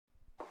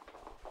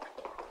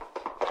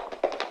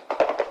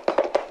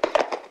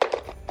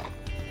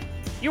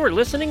You are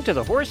listening to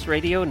the Horse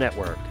Radio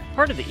Network,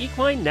 part of the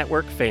Equine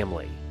Network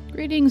family.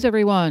 Greetings,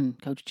 everyone.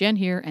 Coach Jen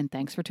here, and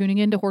thanks for tuning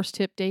in to Horse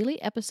Tip Daily,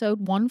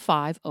 episode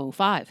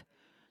 1505.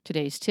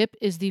 Today's tip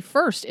is the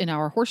first in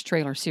our horse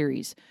trailer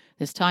series.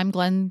 This time,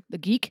 Glenn the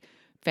Geek,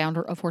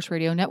 founder of Horse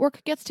Radio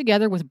Network, gets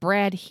together with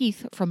Brad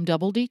Heath from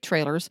Double D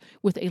Trailers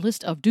with a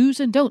list of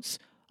do's and don'ts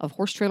of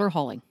horse trailer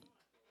hauling.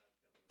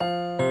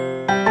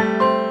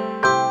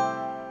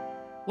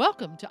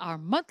 Welcome to our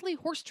monthly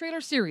horse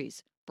trailer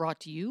series,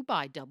 brought to you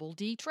by Double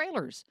D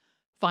Trailers.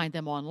 Find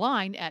them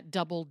online at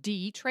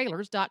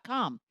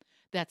doubledtrailers.com.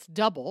 That's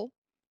double,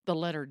 the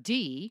letter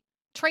D,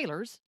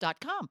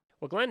 trailers.com.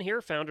 Well, Glenn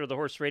here, founder of the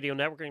Horse Radio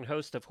Network and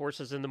host of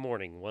Horses in the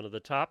Morning. One of the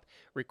top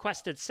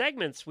requested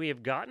segments we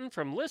have gotten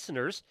from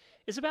listeners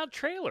is about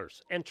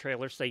trailers and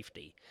trailer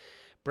safety.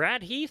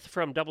 Brad Heath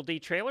from Double D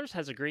Trailers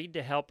has agreed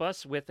to help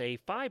us with a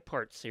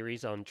 5-part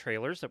series on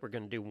trailers that we're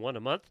going to do one a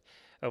month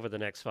over the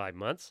next 5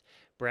 months.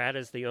 Brad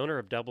is the owner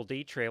of Double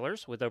D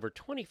Trailers with over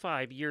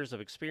 25 years of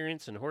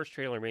experience in horse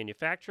trailer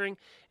manufacturing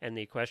and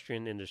the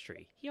equestrian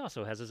industry. He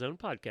also has his own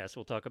podcast.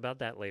 We'll talk about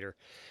that later.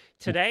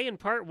 Today, in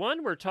part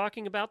 1, we're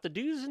talking about the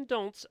do's and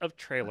don'ts of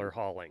trailer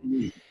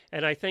hauling.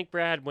 And I think,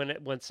 Brad,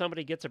 when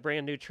somebody gets a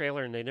brand new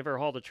trailer and they never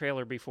hauled a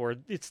trailer before,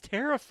 it's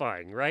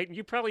terrifying, right? And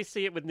you probably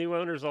see it with new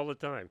owners all the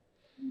time.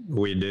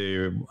 We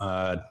do.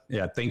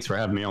 Thanks for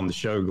having me on the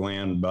show,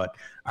 Glenn. But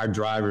our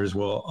drivers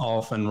will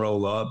often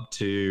roll up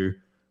to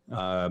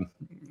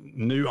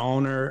new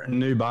owner,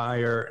 new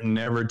buyer,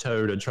 never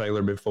towed a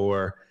trailer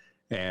before.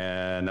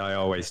 And I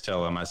always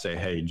tell them, I say,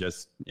 hey,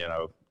 just,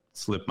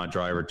 slip my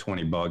driver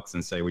 $20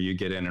 and say, will you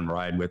get in and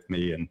ride with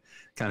me and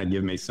kind of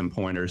give me some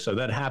pointers. So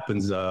that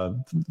happens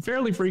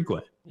fairly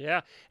frequent.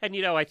 Yeah. And,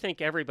 I think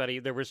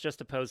there was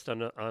just a post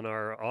on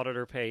our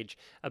auditor page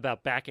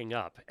about backing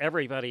up.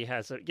 Everybody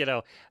has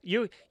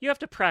you have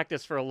to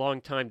practice for a long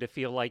time to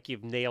feel like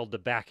you've nailed the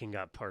backing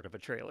up part of a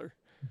trailer.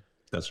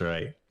 That's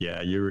right.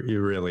 Yeah, you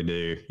really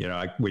do.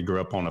 We grew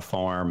up on a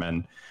farm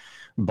and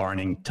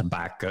burning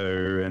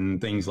tobacco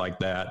and things like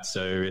that.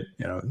 So,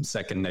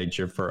 second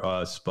nature for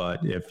us.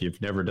 But if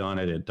you've never done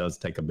it, it does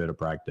take a bit of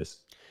practice.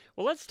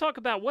 Well, let's talk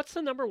about what's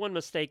the number one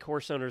mistake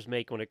horse owners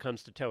make when it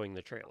comes to towing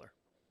the trailer.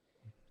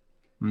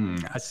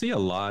 I see a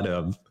lot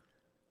of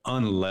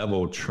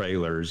unlevel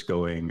trailers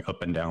going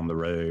up and down the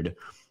road,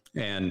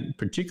 and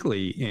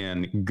particularly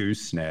in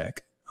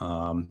gooseneck.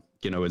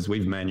 As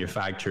we've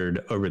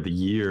manufactured over the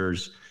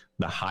years,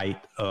 the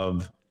height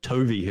of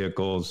tow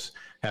vehicles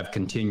have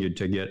continued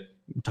to get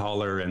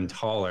taller and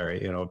taller.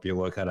 If you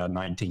look at a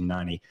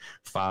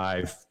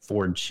 1995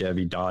 Ford,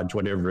 Chevy, Dodge,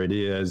 whatever it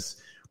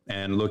is,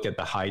 and look at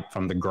the height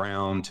from the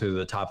ground to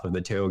the top of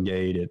the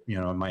tailgate, it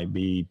might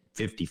be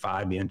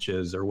 55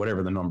 inches or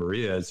whatever the number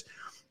is.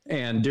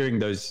 And during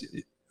those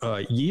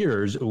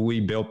years, we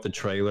built the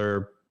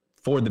trailer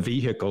for the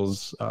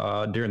vehicles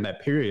during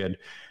that period.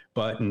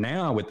 But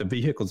now with the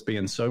vehicles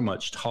being so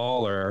much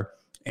taller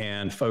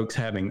and folks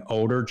having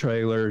older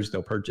trailers,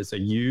 they'll purchase a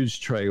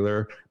used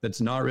trailer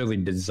that's not really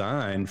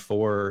designed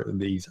for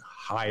these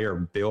higher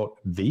built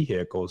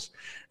vehicles.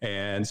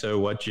 And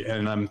so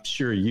and I'm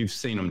sure you've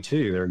seen them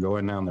too. They're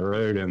going down the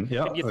road and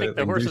and you think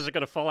the horses are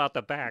going to fall out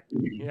the back.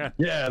 Yeah,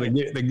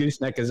 the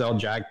gooseneck is all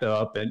jacked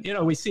up. And,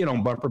 we see it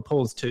on bumper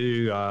pulls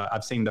too.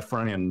 I've seen the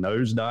front end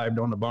nosedived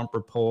on the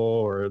bumper pull,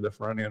 or the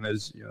front end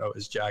is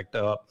jacked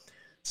up.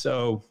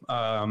 So,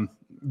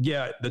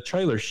 the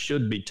trailer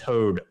should be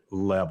towed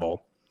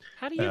level.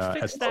 How do you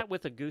fix that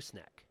with a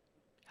gooseneck?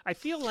 I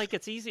feel like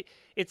it's easy.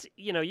 It's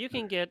you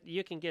can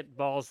get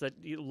balls that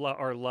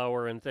are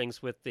lower and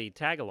things with the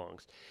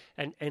tag-alongs,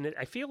 and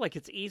I feel like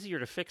it's easier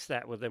to fix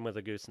that with the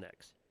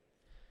goosenecks.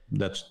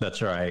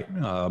 That's right.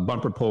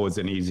 Bumper pull is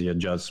an easy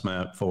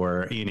adjustment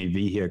for any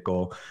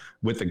vehicle.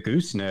 With a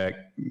gooseneck,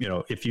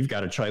 if you've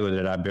got a trailer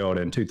that I built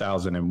in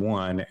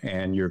 2001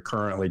 and you're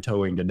currently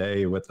towing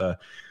today with a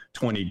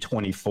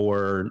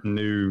 2024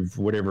 new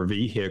whatever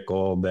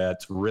vehicle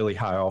that's really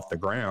high off the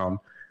ground,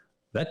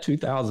 that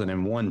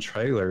 2001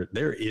 trailer,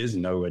 there is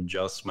no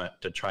adjustment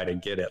to try to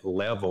get it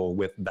level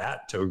with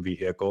that tow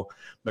vehicle,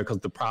 because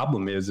the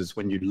problem is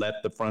when you let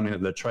the front end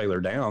of the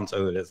trailer down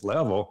so that it's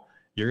level,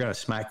 you're going to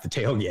smack the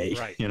tailgate.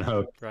 Right.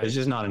 Right. There's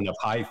just not enough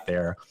height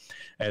there.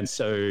 And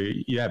so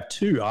you have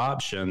two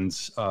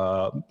options,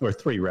 or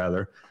three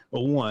rather.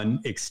 Well, one,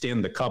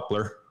 extend the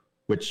coupler,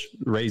 which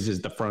raises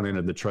the front end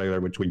of the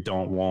trailer, which we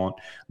don't want.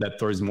 That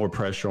throws more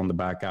pressure on the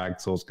back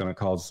axle. It's going to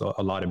cause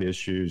a lot of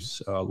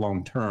issues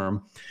long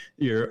term.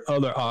 Your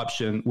other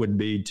option would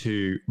be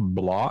to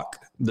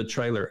block the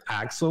trailer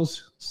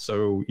axles,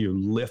 so you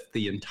lift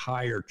the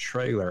entire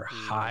trailer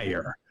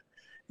higher.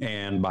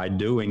 And by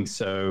doing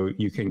so,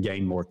 you can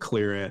gain more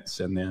clearance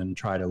and then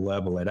try to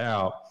level it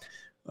out.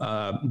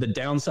 The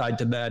downside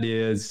to that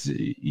is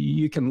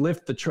you can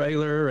lift the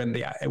trailer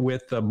and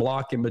with the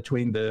block in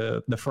between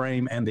the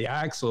frame and the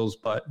axles,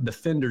 but the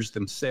fenders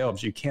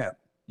themselves, you can't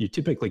you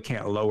typically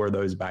can't lower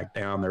those back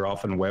down. They're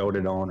often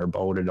welded on or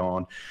bolted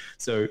on.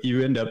 So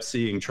you end up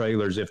seeing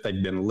trailers, if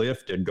they've been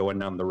lifted, going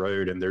down the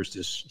road, and there's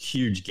this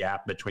huge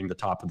gap between the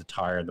top of the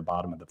tire and the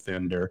bottom of the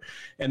fender.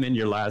 And then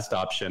your last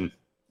option,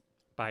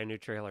 buy a new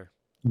trailer.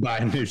 Buy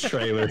a new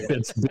trailer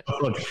that's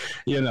built,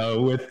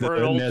 with the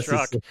an old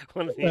truck.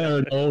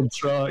 An old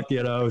truck,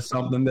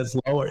 something that's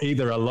lower,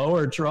 either a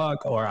lower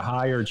truck or a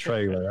higher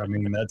trailer. I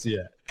mean, that's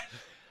it.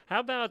 How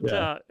about,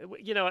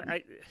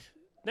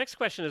 next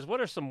question is,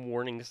 what are some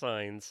warning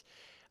signs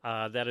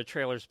that a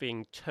trailer's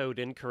being towed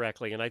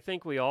incorrectly? And I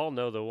think we all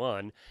know the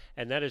one,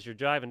 and that is you're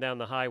driving down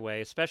the highway,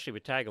 especially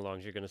with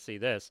tag-alongs, you're going to see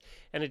this,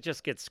 and it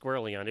just gets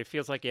squirrely on you. It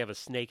feels like you have a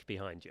snake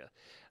behind you.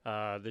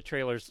 The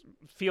trailers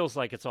feels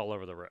like it's all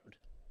over the road.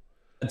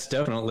 That's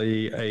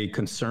definitely a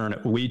concern.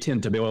 We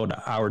tend to build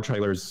our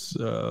trailers,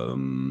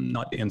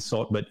 not to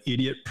insult, but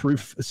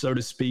idiot-proof, so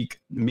to speak,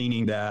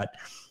 meaning that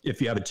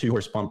if you have a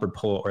 2-horse bumper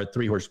pull or a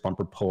 3-horse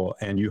bumper pull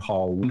and you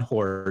haul 1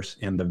 horse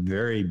in the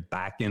very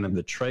back end of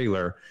the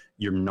trailer,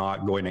 you're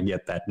not going to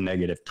get that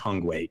negative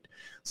tongue weight.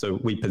 So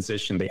we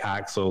position the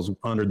axles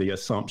under the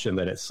assumption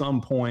that at some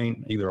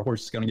point, either a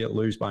horse is going to get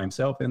loose by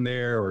himself in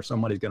there or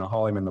somebody's going to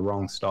haul him in the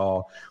wrong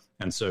stall.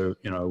 And so,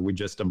 we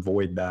just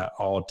avoid that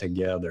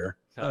altogether.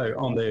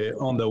 On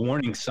the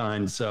warning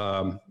signs,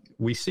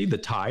 we see the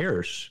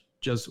tires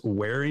just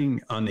wearing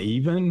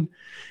uneven,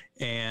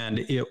 and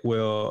it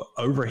will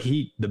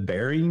overheat the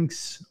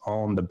bearings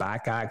on the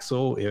back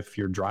axle. If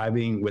you're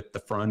driving with the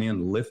front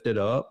end lifted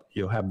up,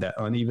 you'll have that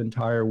uneven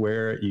tire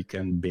wear. You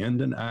can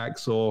bend an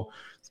axle,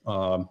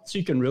 so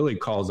you can really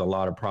cause a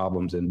lot of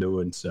problems in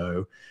doing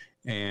so.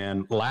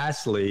 And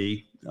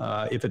lastly,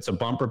 if it's a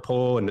bumper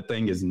pull and the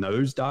thing is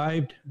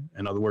nosedived,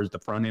 in other words, the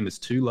front end is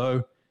too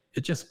low,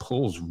 it just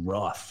pulls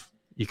rough.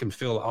 You can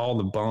feel all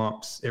the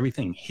bumps.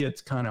 Everything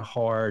hits kind of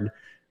hard.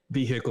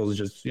 Vehicles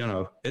just,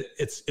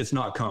 it's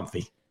not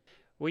comfy.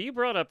 Well, you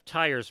brought up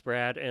tires,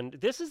 Brad, and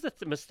this is the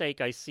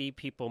mistake I see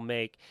people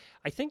make.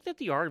 I think that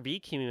the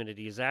RV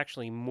community is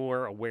actually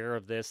more aware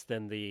of this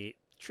than the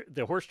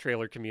horse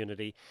trailer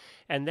community,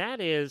 and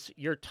that is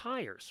your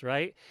tires,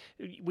 right?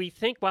 We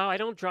think, well, I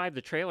don't drive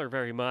the trailer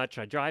very much.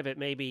 I drive it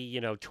maybe,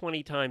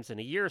 20 times in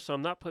a year, so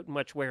I'm not putting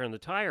much wear on the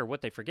tire.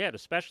 What they forget,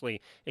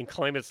 especially in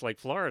climates like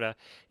Florida,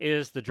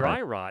 is the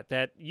dry rot,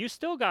 that you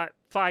still got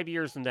 5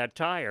 years in that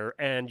tire,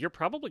 and you're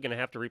probably going to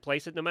have to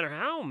replace it no matter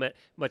how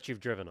much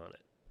you've driven on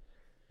it.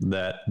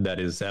 That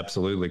is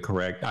absolutely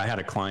correct. I had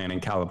a client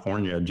in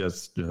California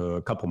just a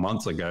couple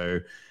months ago.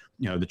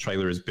 The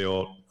trailer is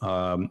built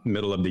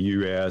middle of the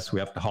U.S. We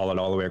have to haul it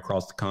all the way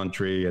across the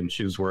country, and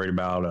she was worried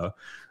about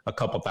a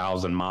couple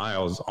thousand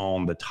miles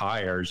on the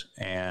tires.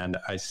 And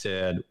I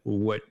said,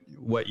 what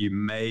you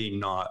may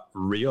not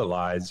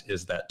realize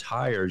is that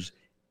tires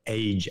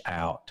age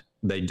out.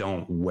 They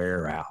don't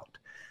wear out.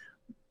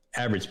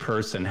 Average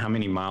person, how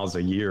many miles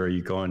a year are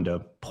you going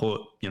to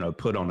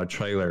put on a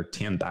trailer?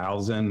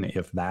 10,000,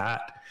 if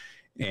that.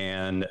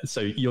 And so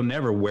you'll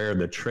never wear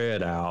the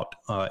tread out.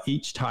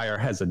 Each tire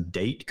has a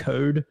date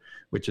code,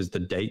 which is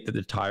the date that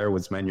the tire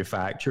was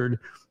manufactured.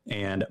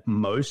 And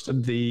most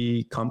of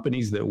the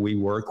companies that we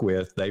work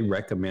with, they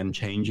recommend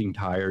changing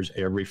tires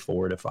every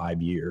 4 to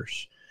 5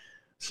 years.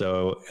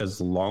 So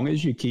as long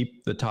as you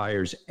keep the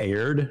tires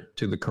aired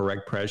to the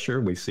correct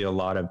pressure, we see a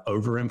lot of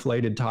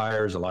overinflated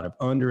tires, a lot of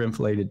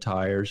underinflated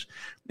tires.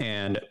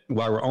 And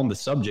while we're on the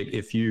subject,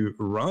 if you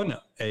run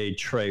a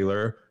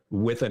trailer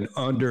with an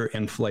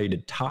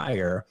underinflated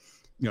tire,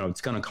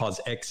 it's going to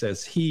cause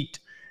excess heat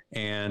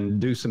and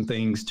do some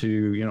things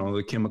to,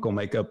 the chemical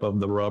makeup of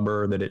the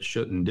rubber that it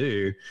shouldn't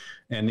do.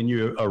 And then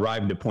you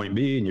arrive to point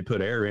B and you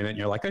put air in it and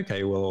you're like,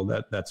 okay, well,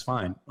 that's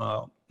fine.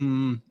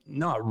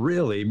 Not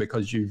really,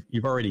 because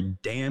you've already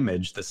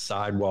damaged the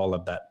sidewall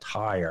of that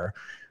tire.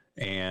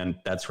 And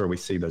that's where we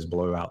see those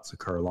blowouts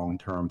occur long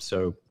term.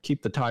 So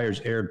keep the tires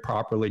aired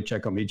properly,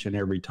 check them each and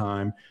every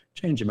time,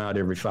 change them out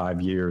every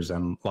 5 years,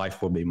 and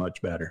life will be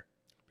much better.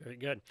 Very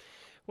good.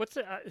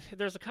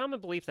 There's a common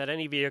belief that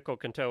any vehicle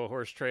can tow a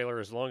horse trailer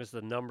as long as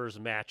the numbers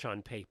match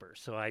on paper.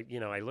 So I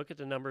look at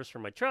the numbers for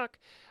my truck,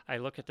 I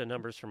look at the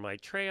numbers for my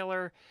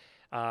trailer,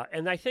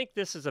 and I think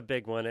this is a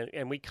big one,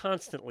 and we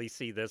constantly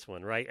see this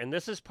one, right? And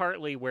this is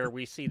partly where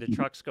we see the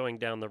trucks going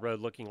down the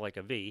road looking like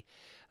a V,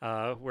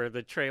 where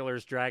the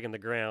trailer's dragging the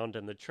ground,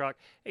 and the truck,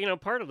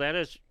 part of that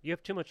is you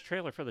have too much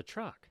trailer for the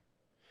truck.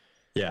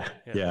 Yeah.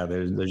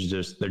 There's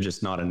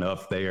just not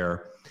enough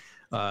there.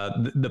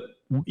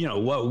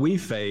 What we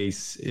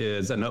face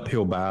is an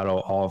uphill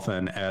battle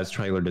often as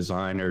trailer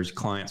designers.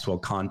 Clients will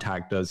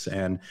contact us,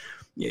 and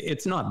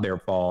it's not their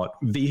fault.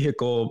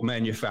 Vehicle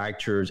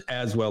manufacturers,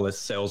 as well as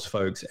sales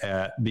folks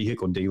at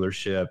vehicle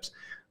dealerships,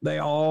 they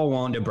all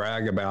want to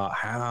brag about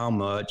how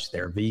much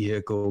their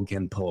vehicle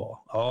can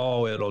pull.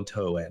 Oh, it'll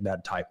tow it,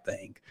 that type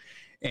thing.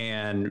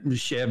 And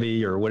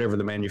Chevy or whatever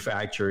the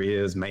manufacturer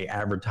is may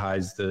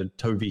advertise the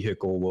tow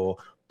vehicle will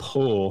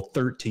pull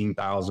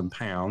 13,000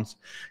 pounds.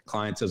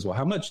 Client says, well,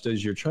 how much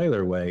does your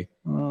trailer weigh?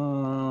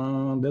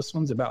 This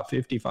one's about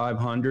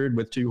 5,500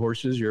 with 2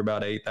 horses. You're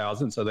about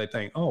 8,000. So they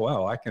think, oh,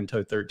 wow, I can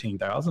tow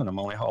 13,000. I'm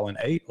only hauling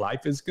 8.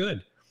 Life is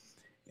good.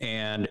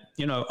 And,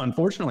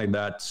 unfortunately,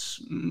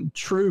 that's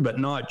true, but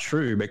not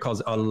true,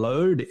 because a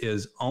load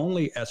is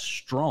only as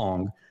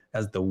strong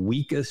as the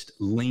weakest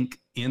link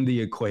in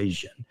the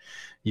equation.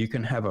 You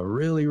can have a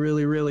really,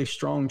 really, really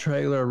strong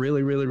trailer, a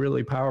really, really,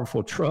 really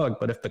powerful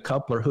truck, but if the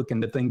coupler hooking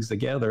the things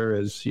together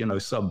is,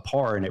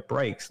 subpar and it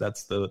breaks,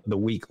 that's the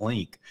weak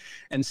link.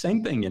 And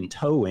same thing in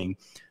towing.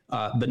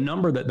 The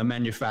number that the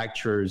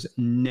manufacturers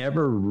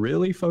never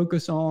really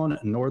focus on,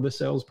 nor the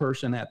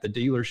salesperson at the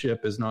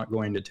dealership is not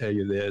going to tell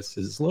you this,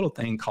 is this little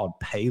thing called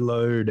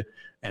payload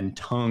and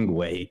tongue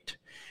weight.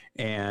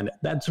 And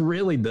that's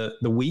really the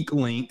weak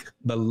link,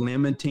 the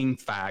limiting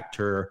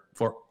factor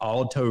for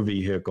all tow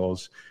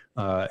vehicles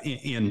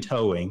in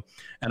towing.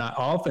 And I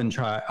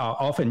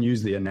often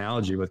use the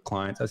analogy with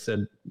clients. I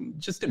said,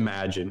 just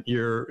imagine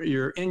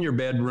you're in your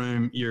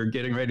bedroom, you're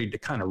getting ready to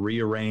kind of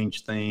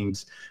rearrange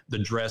things. The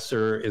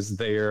dresser is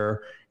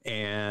there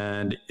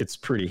and it's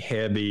pretty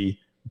heavy,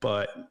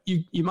 but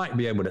you might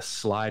be able to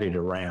slide it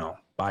around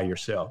by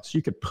yourself. So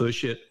you could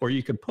push it or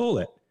you could pull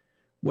it.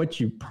 What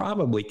you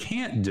probably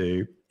can't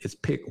do is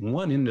pick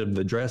one end of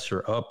the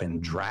dresser up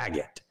and drag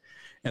it.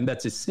 And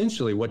that's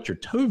essentially what your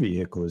tow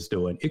vehicle is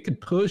doing. It could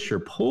push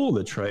or pull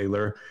the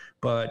trailer,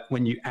 but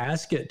when you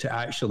ask it to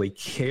actually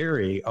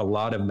carry a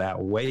lot of that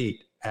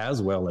weight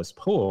as well as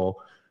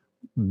pull,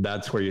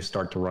 that's where you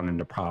start to run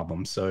into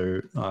problems.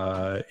 So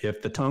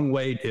if the tongue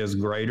weight is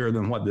greater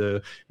than what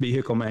the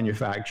vehicle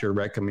manufacturer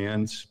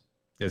recommends,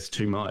 it's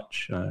too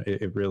much.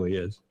 It really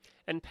is.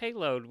 And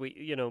payload,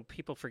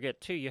 people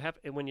forget too.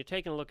 When you're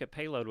taking a look at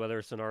payload, whether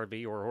it's an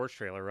RV or a horse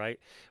trailer, right?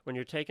 When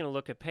you're taking a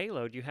look at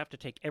payload, you have to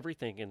take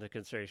everything into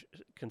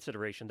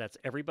consideration. That's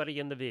everybody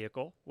in the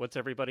vehicle. What's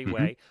everybody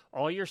weigh?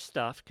 All your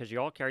stuff, because you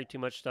all carry too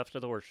much stuff to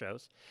the horse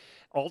shows.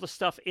 All the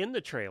stuff in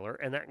the trailer,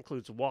 and that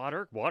includes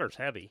water. Water's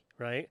heavy,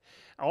 right?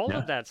 All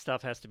of that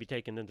stuff has to be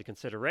taken into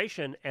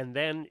consideration. And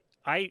then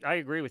I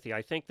agree with you.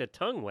 I think the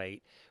tongue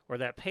weight or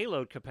that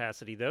payload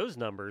capacity, those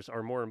numbers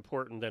are more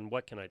important than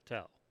what can I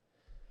tell.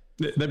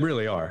 They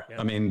really are. Yeah.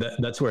 I mean,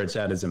 that's where it's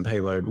at, is in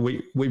payload.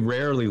 We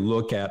rarely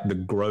look at the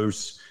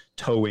gross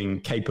towing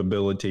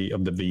capability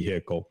of the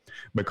vehicle,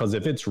 because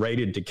if it's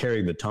rated to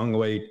carry the tongue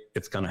weight,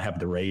 it's going to have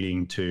the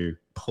rating to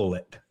pull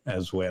it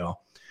as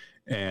well.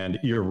 And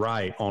you're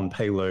right, on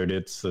payload,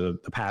 it's the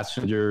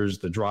passengers,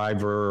 the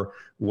driver,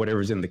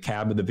 whatever's in the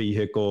cab of the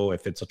vehicle.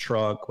 If it's a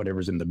truck,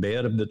 whatever's in the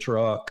bed of the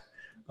truck,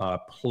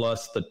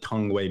 plus the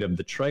tongue weight of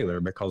the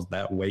trailer, because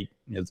that weight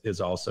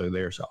is also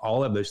there. So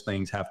all of those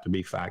things have to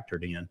be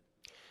factored in.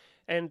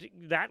 And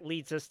that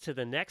leads us to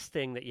the next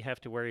thing that you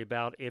have to worry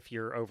about if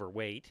you're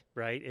overweight,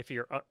 right? If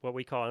you're what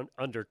we call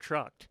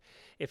under-trucked.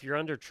 If you're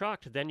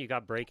under-trucked, then you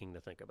got braking to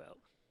think about.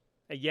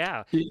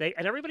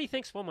 And everybody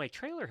thinks, well, my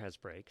trailer has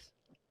brakes.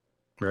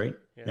 Right,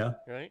 yeah.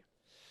 Right?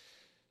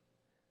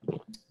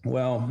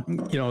 Well,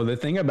 the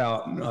thing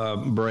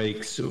about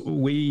brakes,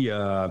 we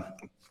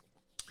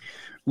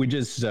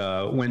just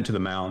went to the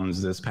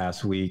mountains this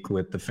past week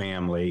with the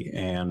family,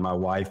 and my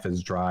wife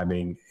is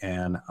driving,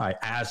 and I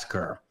asked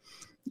her,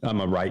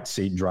 I'm a right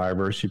seat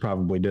driver. She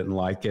probably didn't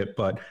like it,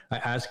 but I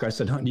asked her, I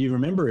said, do you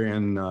remember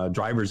in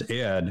driver's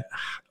ed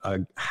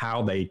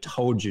how they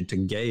told you to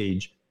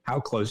gauge how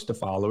close to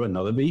follow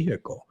another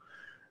vehicle?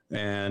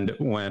 And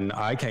when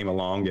I came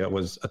along, it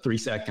was a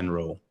 3-second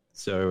rule.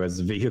 So as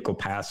the vehicle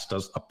passed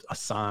a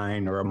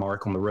sign or a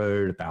mark on the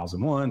road,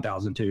 1,001,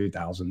 1,002,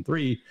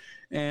 1,003,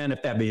 and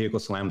if that vehicle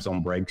slams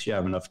on brakes, you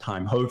have enough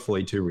time,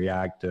 hopefully, to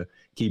react to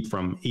keep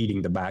from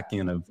eating the back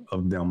end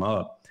of them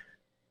up.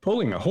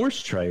 Pulling a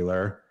horse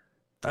trailer,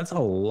 that's a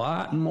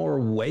lot more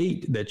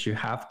weight that you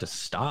have to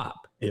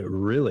stop. It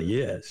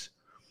really is.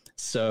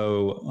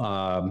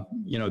 So,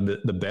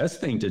 the best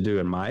thing to do,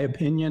 in my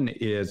opinion,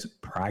 is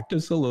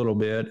practice a little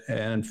bit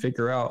and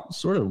figure out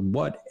sort of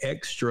what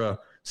extra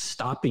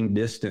stopping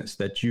distance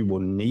that you will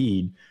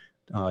need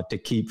to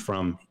keep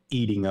from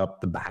eating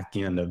up the back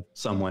end of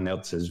someone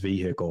else's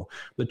vehicle.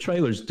 The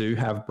trailers do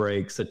have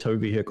brakes. The tow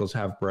vehicles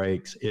have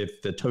brakes.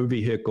 If the tow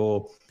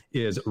vehicle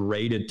is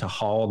rated to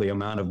haul the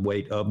amount of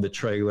weight of the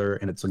trailer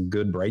and it's a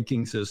good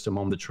braking system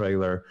on the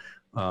trailer,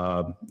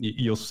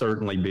 you'll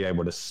certainly be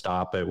able to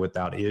stop it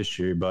without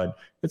issue, but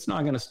it's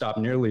not going to stop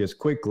nearly as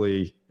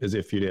quickly as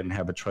if you didn't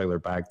have a trailer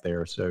back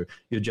there. So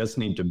you just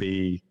need to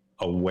be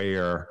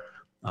aware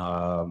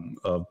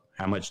of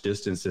how much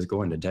distance it's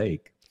going to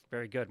take.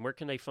 Very good. Where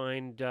can they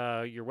find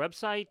your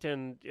website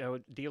and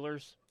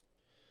dealers?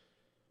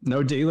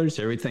 No dealers.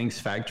 Everything's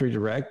factory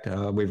direct.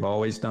 We've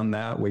always done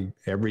that.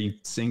 Every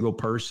single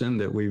person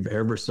that we've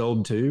ever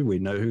sold to, we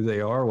know who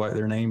they are, what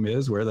their name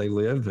is, where they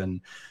live,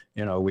 and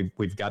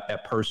we've got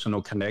that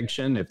personal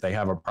connection. If they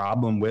have a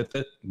problem with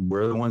it,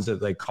 we're the ones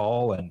that they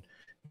call, and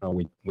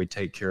we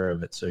take care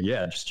of it. So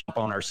yeah, just jump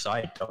on our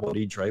site,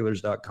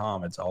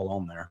 doubledtrailers.com. It's all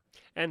on there.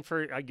 And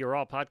for your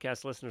all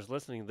podcast listeners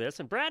listening to this,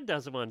 and Brad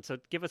does one, so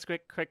give us a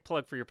quick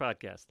plug for your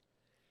podcast.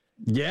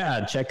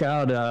 Yeah, check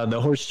out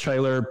the Horse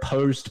Trailer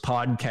Post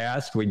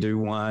podcast. We do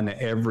one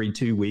every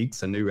 2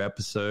 weeks, a new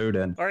episode.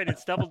 And all right,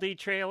 it's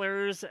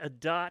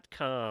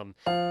doubledtrailers.com.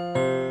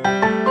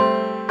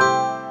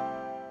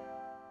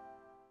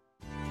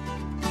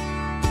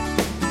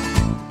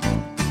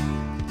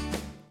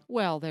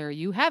 Well, there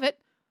you have it.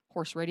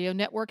 Horse Radio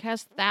Network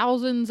has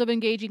thousands of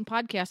engaging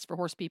podcasts for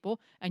horse people,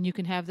 and you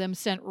can have them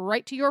sent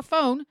right to your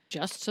phone.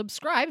 Just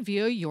subscribe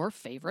via your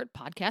favorite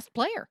podcast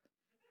player.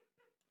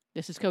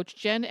 This is Coach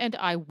Jen, and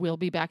I will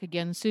be back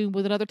again soon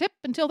with another tip.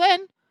 Until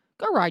then,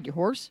 go ride your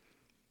horse.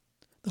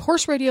 The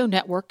Horse Radio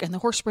Network and the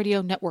Horse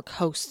Radio Network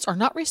hosts are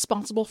not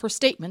responsible for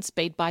statements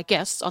made by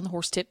guests on the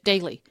Horse Tip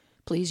Daily.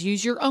 Please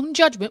use your own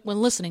judgment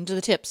when listening to the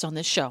tips on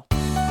this show.